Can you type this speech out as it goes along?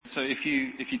So if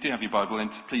you do have your Bible, then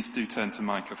please do turn to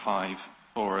Micah 5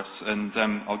 for us, and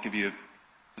I'll give you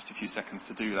just a few seconds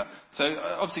to do that. So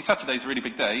obviously Saturday's a really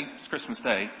big day. It's Christmas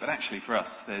Day, but actually for us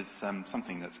there's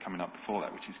something that's coming up before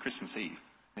that, which is Christmas Eve.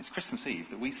 And it's Christmas Eve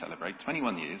that we celebrate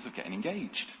 21 years of getting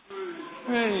engaged.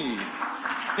 Hooray!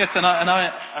 Yes, and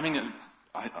I mean,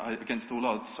 against all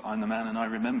odds, I'm the man, and I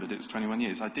remembered it was 21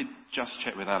 years. I did just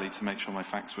check with Ali to make sure my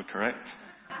facts were correct,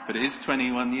 but it is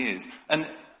 21 years. And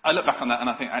I look back on that and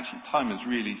I think actually time has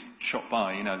really shot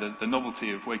by. You know, the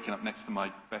novelty of waking up next to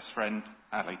my best friend,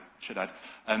 Ali, should add,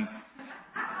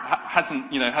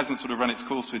 hasn't sort of run its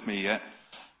course with me yet.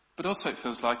 But also it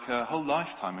feels like a whole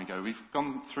lifetime ago. We've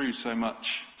gone through so much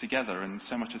together and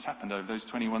so much has happened over those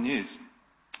 21 years.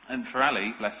 And for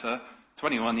Ali, bless her,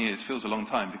 21 years feels a long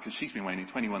time because she's been waiting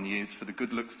 21 years for the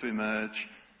good looks to emerge,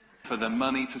 for the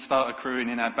money to start accruing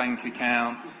in our bank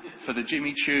account, for the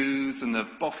Jimmy Choos and the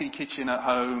Boffy kitchen at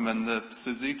home and the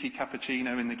Suzuki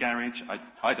cappuccino in the garage.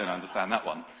 I don't understand that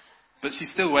one. But she's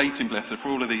still waiting, bless her, for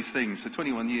all of these things. So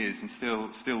 21 years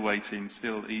and still waiting,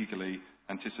 still eagerly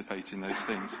anticipating those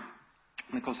things.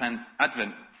 And of course,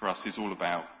 Advent for us is all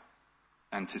about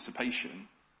anticipation.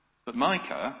 But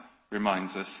Micah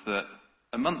reminds us that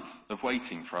a month of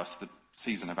waiting for us, the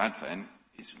season of Advent,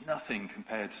 is nothing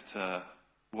compared to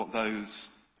what those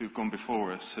who've gone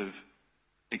before us have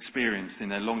experienced in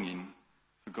their longing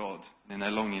for God, and in their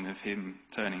longing of Him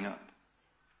turning up.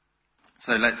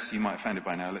 So you might have found it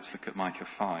by now, let's look at Micah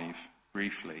 5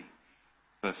 briefly,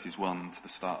 verses 1 to the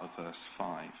start of verse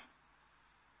 5.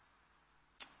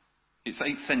 It's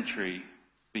 8th century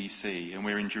BC, and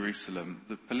we're in Jerusalem.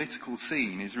 The political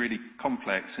scene is really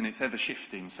complex and it's ever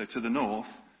shifting. So to the north,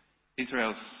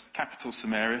 Israel's capital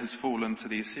Samaria has fallen to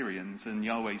the Assyrians, and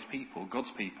Yahweh's people,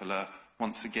 God's people, are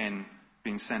once again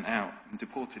being sent out and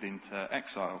deported into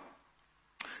exile.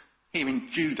 Here in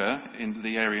Judah, in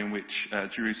the area in which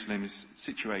Jerusalem is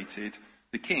situated,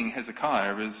 the king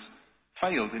Hezekiah has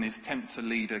failed in his attempt to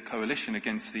lead a coalition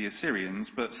against the Assyrians,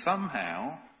 but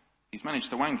somehow he's managed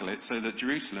to wangle it so that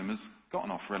Jerusalem has gotten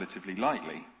off relatively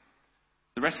lightly.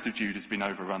 The rest of Judah has been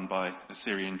overrun by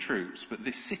Assyrian troops, but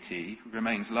this city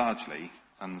remains largely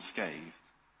unscathed.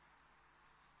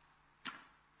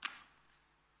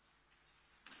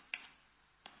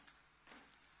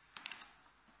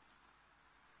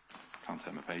 Can't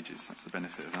turn my pages, that's the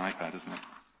benefit of an iPad, isn't it?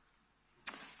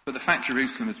 But the fact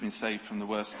Jerusalem has been saved from the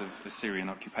worst of Assyrian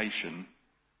occupation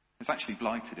has actually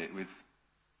blighted it with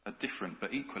a different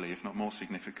but equally, if not more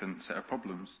significant, set of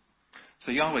problems.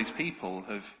 So Yahweh's people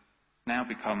have now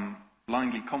become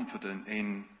blindly confident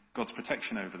in God's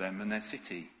protection over them and their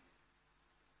city.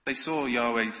 They saw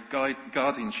Yahweh's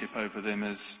guardianship over them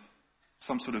as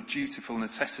some sort of dutiful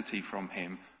necessity from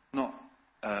Him, not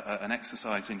an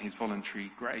exercise in His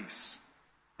voluntary grace.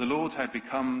 The Lord had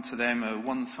become to them a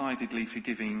one-sidedly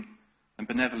forgiving and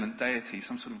benevolent deity,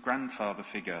 some sort of grandfather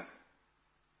figure.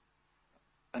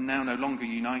 And now no longer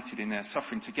united in their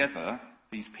suffering together,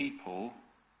 these people,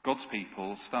 God's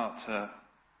people, start to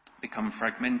become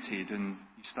fragmented, and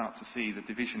you start to see the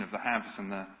division of the haves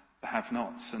and the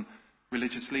have-nots, and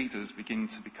religious leaders begin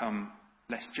to become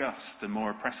less just and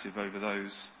more oppressive over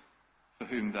those for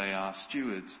whom they are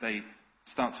stewards. They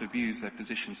start to abuse their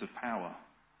positions of power.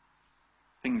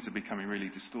 Things are becoming really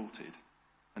distorted.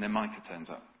 And then Micah turns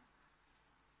up,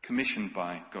 commissioned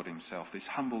by God Himself, this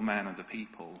humble man of the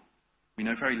people. We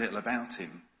know very little about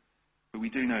him, but we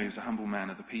do know he's a humble man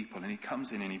of the people, and he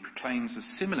comes in and he proclaims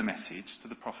a similar message to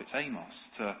the prophets Amos,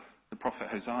 to the prophet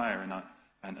Hosea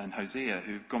and Hosea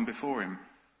who've gone before him.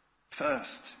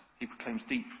 First, he proclaims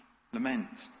deep lament.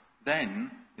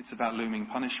 Then, it's about looming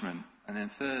punishment. And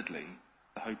then thirdly,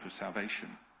 the hope of salvation.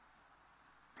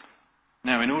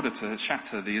 Now, in order to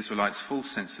shatter the Israelites' false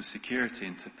sense of security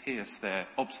and to pierce their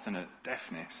obstinate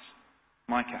deafness,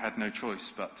 Micah had no choice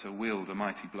but to wield a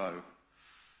mighty blow.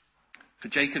 For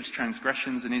Jacob's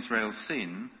transgressions and Israel's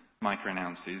sin, Micah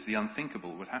announces, the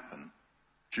unthinkable would happen.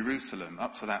 Jerusalem,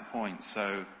 up to that point,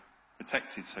 so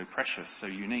protected, so precious, so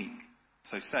unique,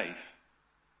 so safe,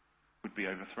 would be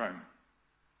overthrown.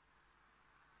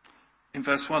 In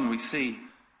verse 1 we see,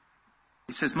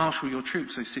 it says, "Marshal your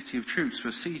troops, O city of troops, for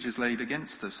a siege is laid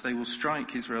against us. They will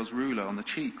strike Israel's ruler on the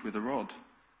cheek with a rod."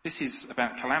 This is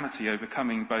about calamity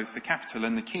overcoming both the capital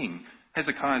and the king.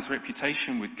 Hezekiah's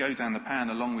reputation would go down the pan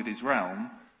along with his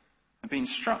realm, and being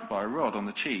struck by a rod on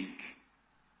the cheek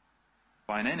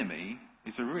by an enemy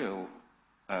is a real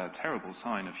terrible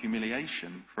sign of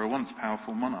humiliation for a once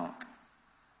powerful monarch.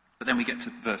 But then we get to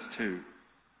verse 2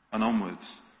 and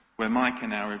onwards, where Micah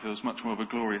now reveals much more of a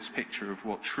glorious picture of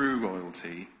what true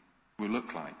royalty will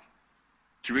look like.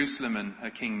 Jerusalem and her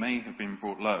king may have been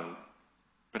brought low,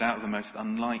 But out of the most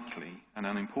unlikely and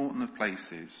unimportant of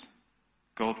places,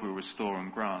 God will restore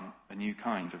and grant a new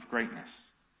kind of greatness.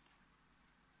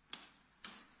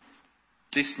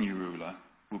 This new ruler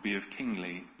will be of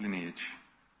kingly lineage,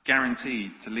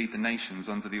 guaranteed to lead the nations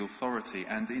under the authority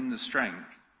and in the strength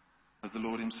of the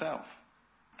Lord himself.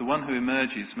 The one who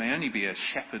emerges may only be a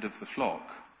shepherd of the flock,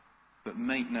 but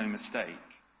make no mistake,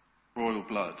 royal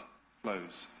blood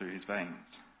flows through his veins.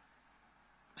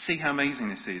 See how amazing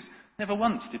this is. Never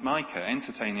once did Micah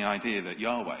entertain the idea that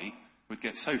Yahweh would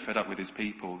get so fed up with his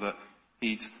people that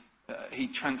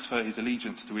he'd transfer his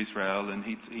allegiance to Israel and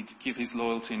he'd give his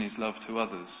loyalty and his love to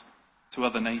others, to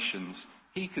other nations.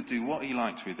 He could do what he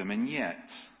liked with them, and yet,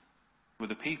 were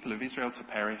the people of Israel to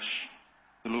perish,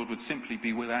 the Lord would simply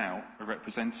be without a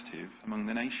representative among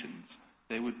the nations.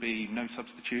 There would be no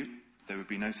substitute, there would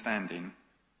be no stand-in,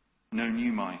 no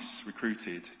new mice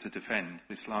recruited to defend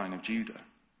this line of Judah.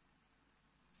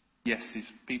 Yes,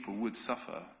 his people would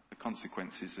suffer the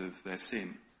consequences of their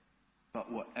sin,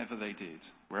 but whatever they did,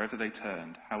 wherever they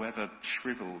turned, however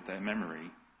shriveled their memory,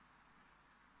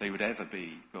 they would ever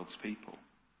be God's people.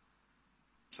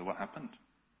 So what happened?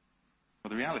 Well,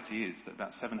 the reality is that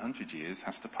about 700 years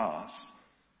has to pass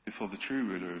before the true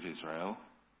ruler of Israel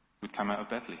would come out of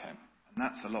Bethlehem. And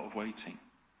that's a lot of waiting.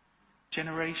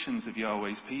 Generations of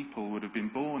Yahweh's people would have been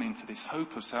born into this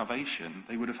hope of salvation.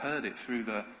 They would have heard it through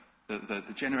the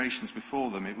generations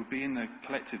before them. It would be in the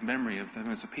collective memory of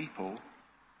them as a people.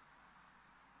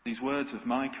 These words of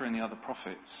Micah and the other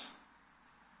prophets.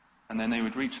 And then they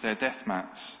would reach their death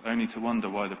mats, only to wonder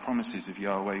why the promises of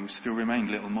Yahweh still remained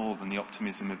little more than the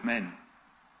optimism of men.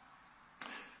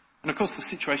 And of course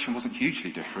the situation wasn't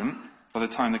hugely different by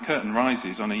the time the curtain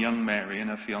rises on a young Mary and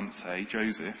her fiancé,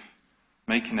 Joseph,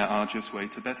 making their arduous way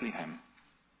to Bethlehem.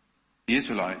 The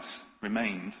Israelites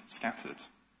remained scattered.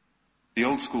 The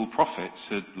old school prophets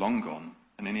had long gone,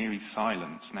 and an eerie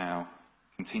silence now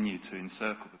continued to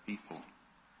encircle the people.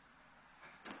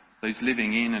 Those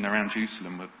living in and around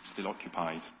Jerusalem were still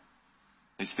occupied.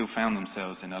 They still found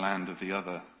themselves in a land of the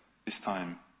other, this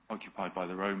time occupied by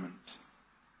the Romans.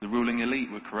 The ruling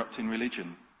elite were corrupting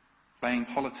religion, playing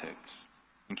politics,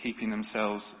 and keeping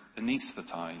themselves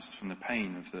anaesthetized from the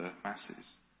pain of the masses.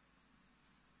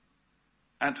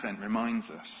 Advent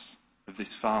reminds us of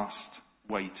this vast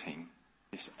waiting,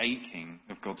 this aching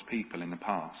of God's people in the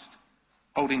past,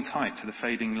 holding tight to the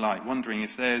fading light, wondering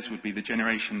if theirs would be the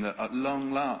generation that at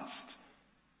long last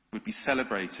would be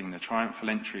celebrating the triumphal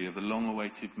entry of the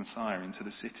long-awaited Messiah into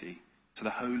the city, to the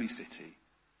holy city,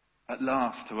 at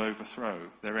last to overthrow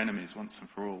their enemies once and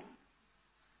for all.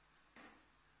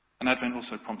 And Advent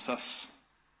also prompts us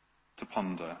to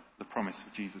ponder the promise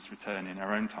of Jesus' return in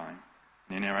our own time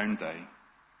and in our own day.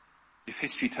 If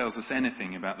history tells us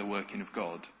anything about the working of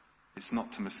God, it's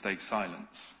not to mistake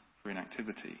silence for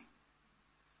inactivity.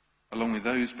 Along with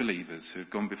those believers who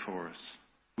have gone before us,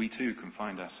 we too can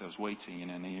find ourselves waiting in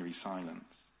an eerie silence.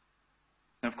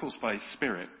 Now, of course, by his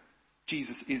Spirit,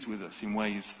 Jesus is with us in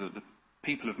ways that the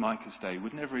people of Micah's day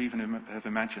would never even have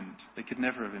imagined. They could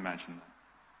never have imagined that.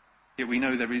 Yet we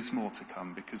know there is more to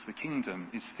come, because the kingdom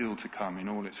is still to come in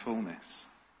all its fullness.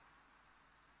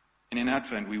 And in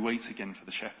Advent we wait again for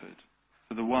the shepherd,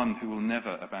 for the one who will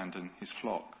never abandon his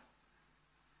flock.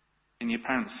 In the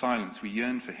apparent silence we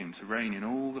yearn for him to reign in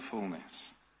all the fullness,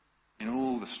 in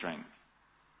all the strength,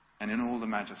 and in all the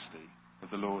majesty of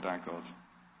the Lord our God.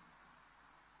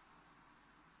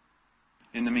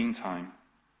 In the meantime,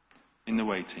 in the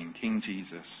waiting, King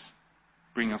Jesus,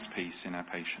 bring us peace in our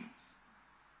patience.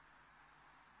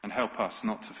 And help us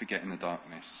not to forget in the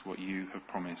darkness what you have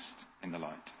promised in the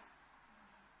light.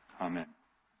 Amen.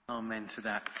 Amen to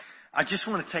that. I just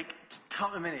want to take a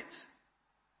couple of minutes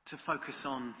to focus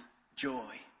on joy.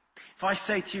 If I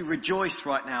say to you, rejoice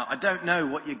right now, I don't know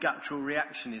what your guttural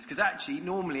reaction is. Because actually,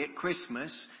 normally at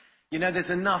Christmas, there's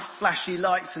enough flashy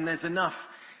lights and there's enough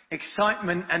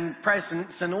excitement and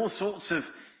presents and all sorts of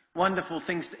wonderful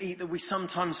things to eat that we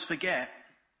sometimes forget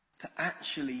to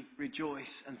actually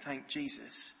rejoice and thank Jesus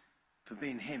for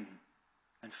being him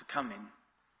and for coming.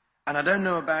 And I don't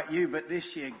know about you, but this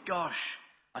year, gosh,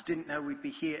 I didn't know we'd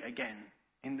be here again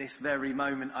in this very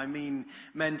moment. I mean,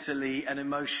 mentally and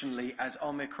emotionally, as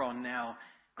Omicron now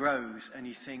grows, and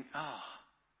you think,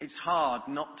 it's hard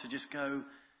not to just go,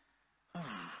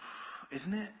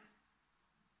 isn't it?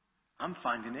 I'm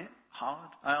finding it hard.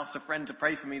 I asked a friend to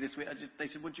pray for me this week. They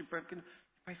said, would you pray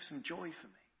for some joy for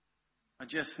me? I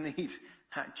just need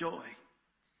that joy.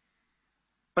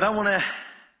 But I want to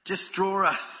just draw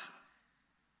us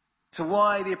to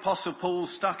why the Apostle Paul,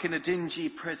 stuck in a dingy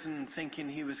prison thinking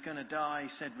he was going to die,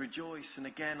 said rejoice. And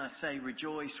again I say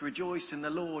rejoice. Rejoice in the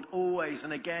Lord always.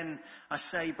 And again I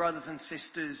say, brothers and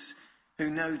sisters who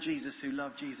know Jesus, who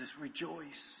love Jesus, rejoice.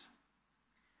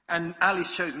 And Ali's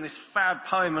chosen this fab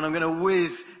poem, and I'm going to whiz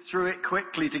through it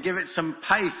quickly to give it some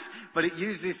pace, but it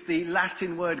uses the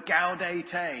Latin word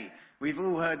gaudete. We've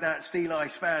all heard that Steel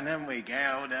span, haven't we?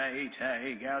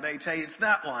 Gaudete, gaudete. It's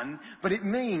that one, but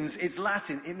it's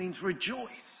Latin. It means rejoice.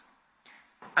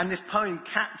 And this poem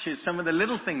captures some of the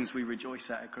little things we rejoice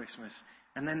at Christmas,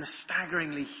 and then the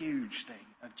staggeringly huge thing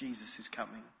of Jesus is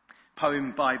coming.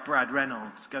 Poem by Brad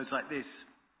Reynolds goes like this.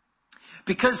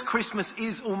 Because Christmas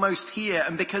is almost here,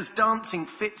 and because dancing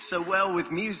fits so well with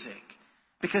music,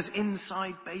 because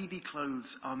inside baby clothes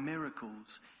are miracles,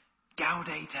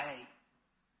 gaudete.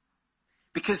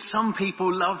 Because some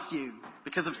people love you,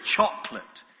 because of chocolate,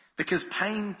 because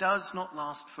pain does not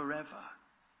last forever,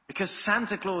 because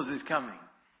Santa Claus is coming,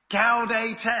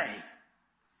 gaudete.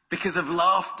 Because of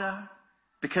laughter,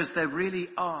 because there really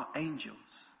are angels.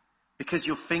 Because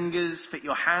your fingers fit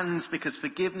your hands, because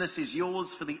forgiveness is yours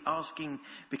for the asking,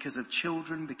 because of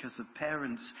children, because of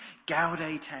parents,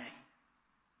 gaudete.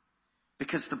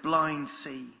 Because the blind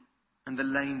see and the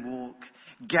lame walk,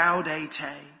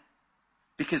 gaudete.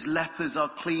 Because lepers are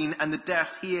clean and the deaf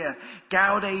hear,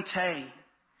 gaudete.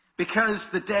 Because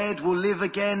the dead will live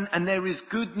again and there is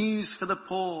good news for the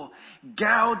poor,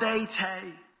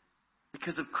 gaudete.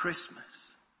 Because of Christmas,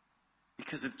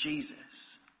 because of Jesus.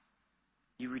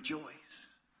 You rejoice.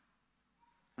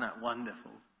 Isn't that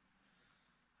wonderful?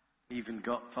 Even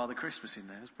got Father Christmas in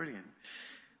there. It's brilliant.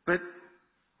 But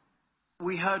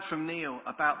we heard from Neil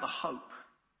about the hope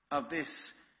of this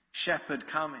shepherd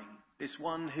coming. This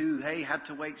one who, had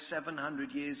to wait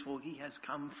 700 years for. He has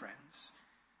come, friends.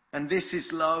 And this is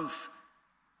love,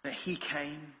 that he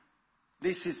came.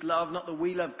 This is love, not that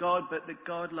we love God, but that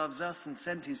God loves us and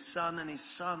sent his Son. And his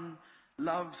Son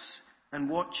loves and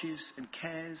watches and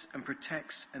cares and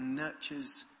protects and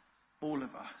nurtures all of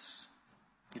us.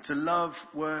 It's a love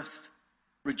worth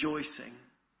rejoicing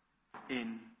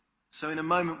in. So in a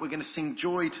moment we're going to sing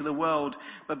Joy to the World,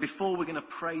 but before we're going to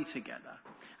pray together.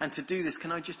 And to do this,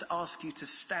 can I just ask you to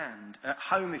stand? At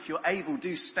home, if you're able,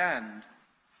 do stand.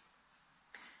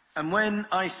 And when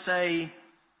I say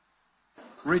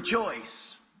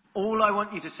rejoice, all I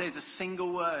want you to say is a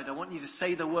single word. I want you to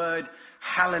say the word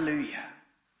hallelujah.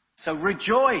 So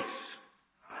rejoice.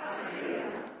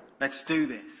 Hallelujah. Let's do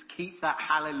this. Keep that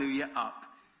hallelujah up.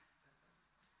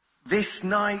 This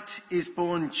night is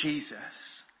born Jesus,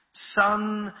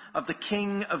 Son of the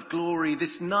King of glory.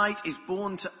 This night is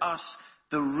born to us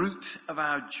the root of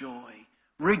our joy.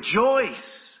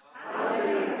 Rejoice.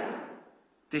 Hallelujah.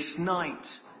 This night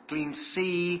gleams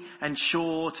sea and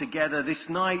shore together. This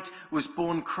night was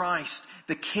born Christ,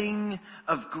 the King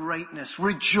of greatness.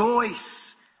 Rejoice.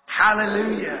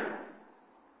 Hallelujah.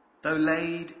 Though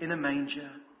laid in a manger,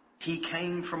 he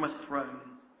came from a throne.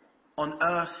 On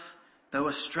earth, though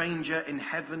a stranger, in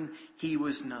heaven he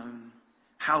was known.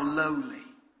 How lowly,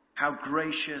 how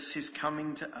gracious his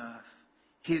coming to earth.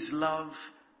 His love,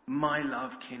 my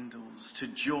love kindles to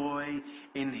joy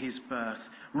in his birth.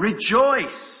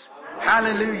 Rejoice!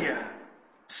 Hallelujah!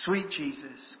 Sweet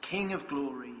Jesus, King of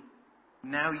glory,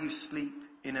 now you sleep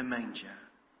in a manger,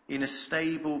 in a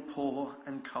stable poor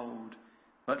and cold.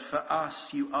 But for us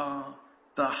you are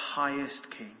the highest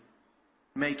King,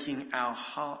 making our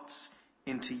hearts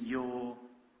into your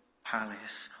palace.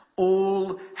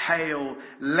 All hail,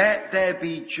 let there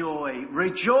be joy.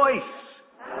 Rejoice!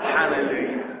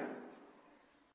 Hallelujah!